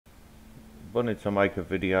wanted to make a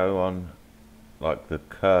video on like the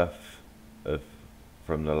kerf of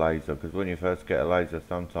from the laser, because when you first get a laser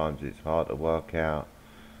sometimes it's hard to work out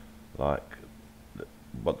like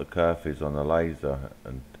what the kerf is on the laser,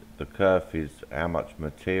 and the kerf is how much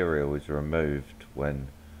material is removed when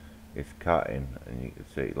it's cutting, and you can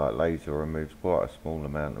see like laser removes quite a small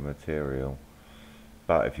amount of material,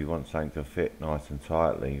 but if you want something to fit nice and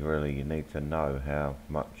tightly, really you need to know how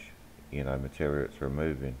much material it's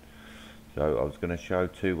removing. So I was going to show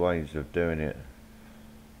two ways of doing it,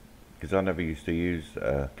 because I never used to use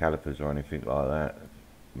calipers or anything like that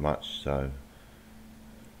much. So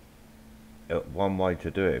one way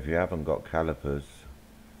to do it if you haven't got calipers,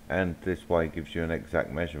 and this way gives you an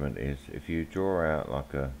exact measurement, is if you draw out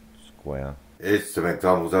like a square. Here's some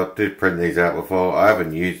examples. I did print these out before. I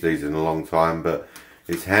haven't used these in a long time, but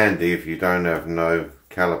it's handy if you don't have no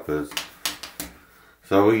calipers.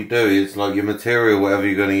 So what you do is, like your material, whatever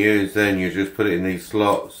you're going to use, then you just put it in these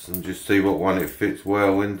slots and just see what one it fits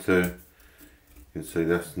well into. You can see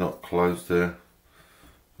that's not closed there.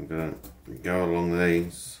 I'm going to go along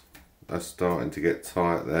these. That's starting to get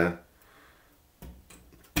tight there.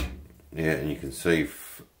 Yeah, and you can see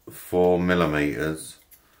 4mm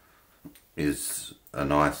is a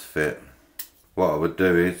nice fit. What I would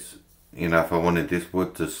do is, if I wanted this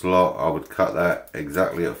wood to slot, I would cut that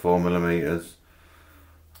exactly at 4mm.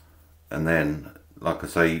 And then, like I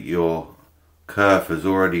say, your kerf has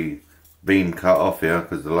already been cut off here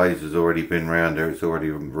because the laser's already been round here. It's already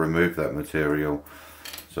removed that material.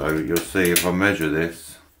 So you'll see if I measure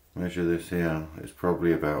this here, it's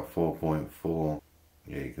probably about 4.4.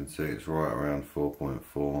 Yeah, you can see it's right around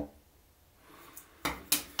 4.4.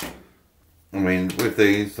 I mean, with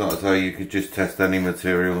these, like I say, you could just test any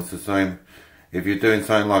material. It's the same. If you're doing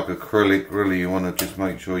something like acrylic, really you want to just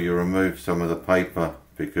make sure you remove some of the paper,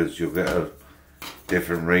 because you'll get a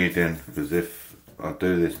different reading. Because if I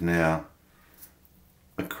do this now,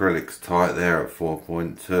 acrylic's tight there at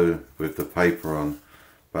 4.2 with the paper on,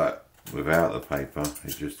 but without the paper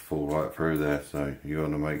it just fall right through there. So you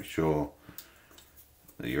want to make sure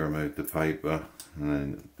that you remove the paper, and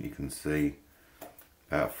then you can see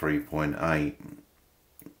about 3.8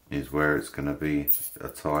 is where it's going to be a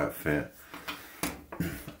tight fit.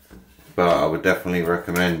 But I would definitely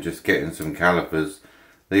recommend just getting some calipers.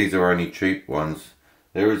 These are only cheap ones.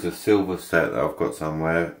 There is a silver set that I've got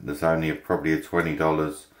somewhere that's only probably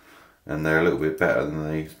 $20, and they're a little bit better than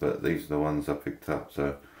these, but these are the ones I picked up.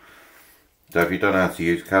 So if you don't know how to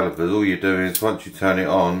use calipers, all you do is, once you turn it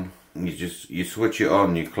on, you switch it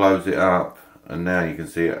on, you close it up, and now you can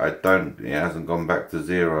see it hasn't gone back to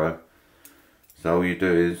 0. So all you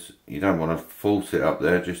do is, you don't want to force it up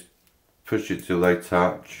there, just push it till they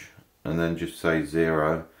touch and then just say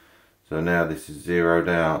 0. So now this is zeroed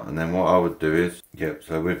out, and then what I would do is,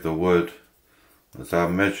 so with the wood, so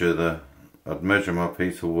I'd measure my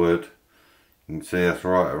piece of wood. You can see that's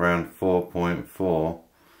right around 4.4,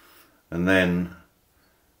 and then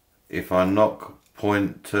if I knock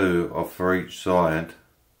 0.2 off for each side,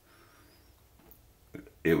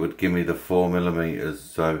 it would give me the 4mm.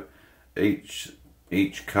 So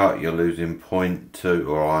each cut you're losing 0.2,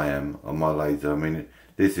 or I am on my laser. I mean,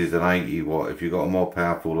 this is an 80 watt. If you've got a more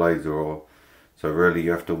powerful laser, so really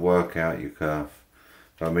you have to work out your kerf.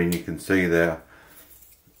 But I mean, you can see there,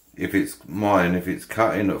 if it's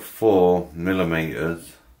cutting at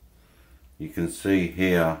 4mm, you can see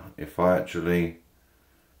here, if I actually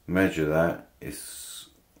measure that, it's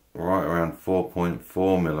right around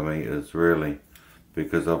 4.4mm really,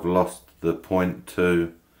 because I've lost the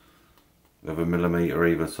 0.2 of a millimeter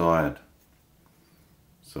either side.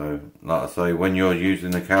 So like I say, when you're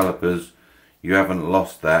using the calipers, you haven't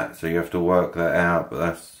lost that, so you have to work that out. But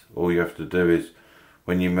that's all you have to do, is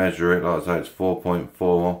when you measure it, like I say, it's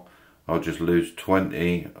 4.4, I'll just lose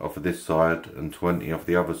 20 off of this side and 20 off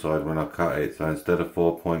the other side when I cut it. So instead of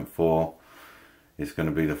 4.4, it's going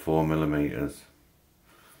to be the 4mm.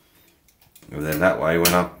 And then that way,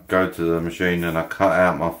 when I go to the machine and I cut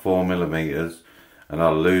out my 4mm and I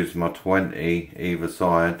lose my 20 either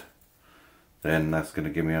side, then that's going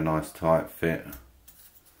to give me a nice tight fit.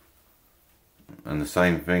 And the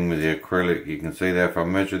same thing with the acrylic. You can see there, if I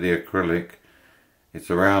measure the acrylic,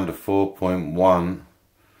 it's around a 4.1.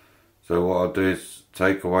 So what I'll do is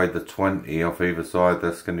take away the 20 off either side.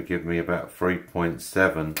 That's going to give me about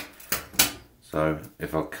 3.7. So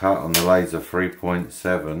if I cut on the laser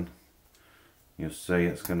 3.7, you'll see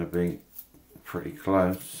it's going to be pretty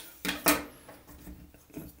close,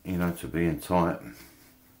 to being tight,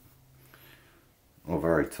 or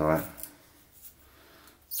very tight.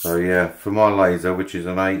 So yeah, for my laser, which is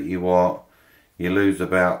an 80 watt, you lose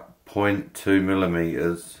about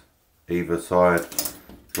 0.2mm either side.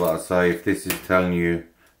 Like I say, if this is telling you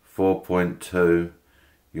 4.2,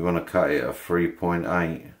 you want to cut it at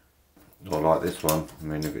 3.8, or like this one, I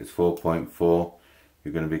mean if it's 4.4,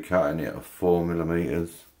 you're going to be cutting it at 4mm,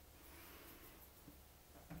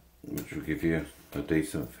 which will give you a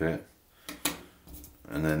decent fit.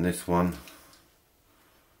 And then this one,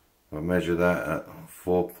 I measure that at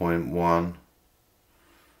 4.1,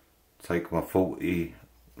 take my 40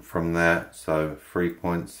 from that, so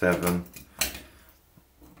 3.7.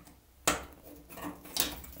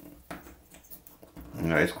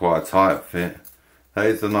 It's quite a tight fit. That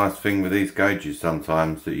is the nice thing with these gauges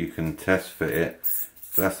sometimes, that you can test fit it.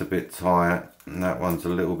 If that's a bit tight and that one's a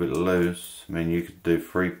little bit loose, I mean you could do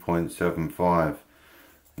 3.75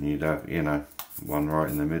 and you'd have, you know, one right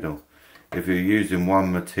in the middle. If you're using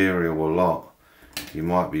one material a lot, you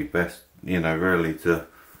might be best, you know, really to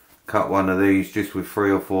cut one of these just with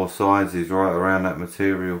 3 or 4 sizes right around that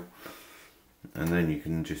material, and then you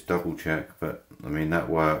can just double check. But I mean, that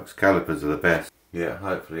works. Calipers are the best. Yeah,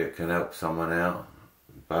 hopefully it can help someone out,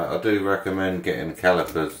 but I do recommend getting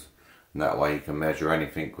calipers, and that way you can measure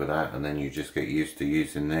anything with that, and then you just get used to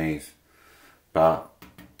using these. But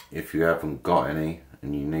if you haven't got any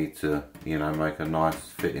and you need to, you know, make a nice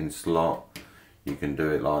fitting slot, you can do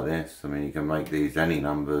it like this. I mean, you can make these any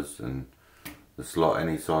numbers and the slot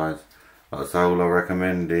any size. Like I say, all I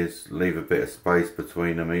recommend is leave a bit of space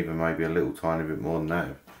between them, even maybe a little tiny bit more than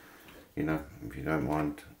that, you know, if you don't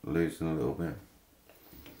mind losing a little bit.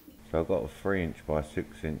 So I've got a 3" by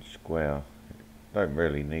 6" square. Don't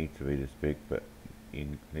really need to be this big, but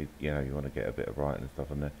you need, you know, you want to get a bit of writing and stuff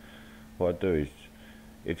on there. What I do is,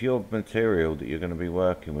 if your material that you're going to be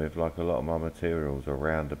working with, like a lot of my materials are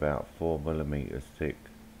around about 4mm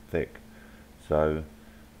thick, so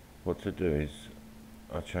what to do is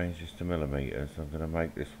I change this to millimeters. I'm going to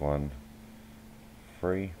make this one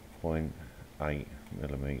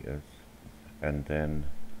 3.8mm, and then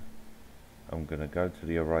I'm going to go to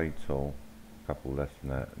the array tool, a couple less than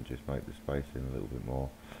that, and just make the spacing a little bit more.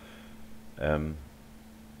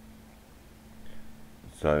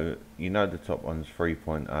 So you know the top one's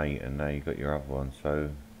 3.8, and now you've got your other one.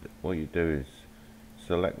 So what you do is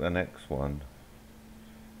select the next one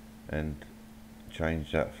and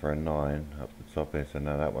change that for a 9 up the top here. So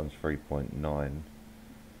now that one's 3.9,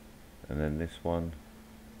 and then this one,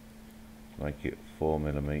 make it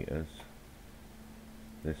 4mm.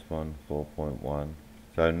 This one 4.1.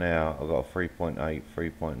 So now I've got a 3.8,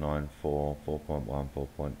 3.9, 4, 4.1,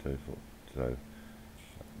 4.2. So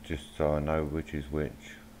just so I know which is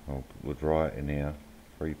which, I would write in here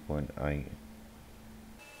 3.8.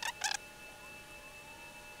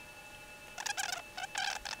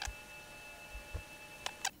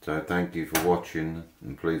 So thank you for watching,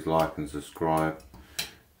 and please like and subscribe,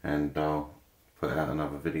 and I'll put out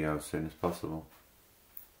another video as soon as possible.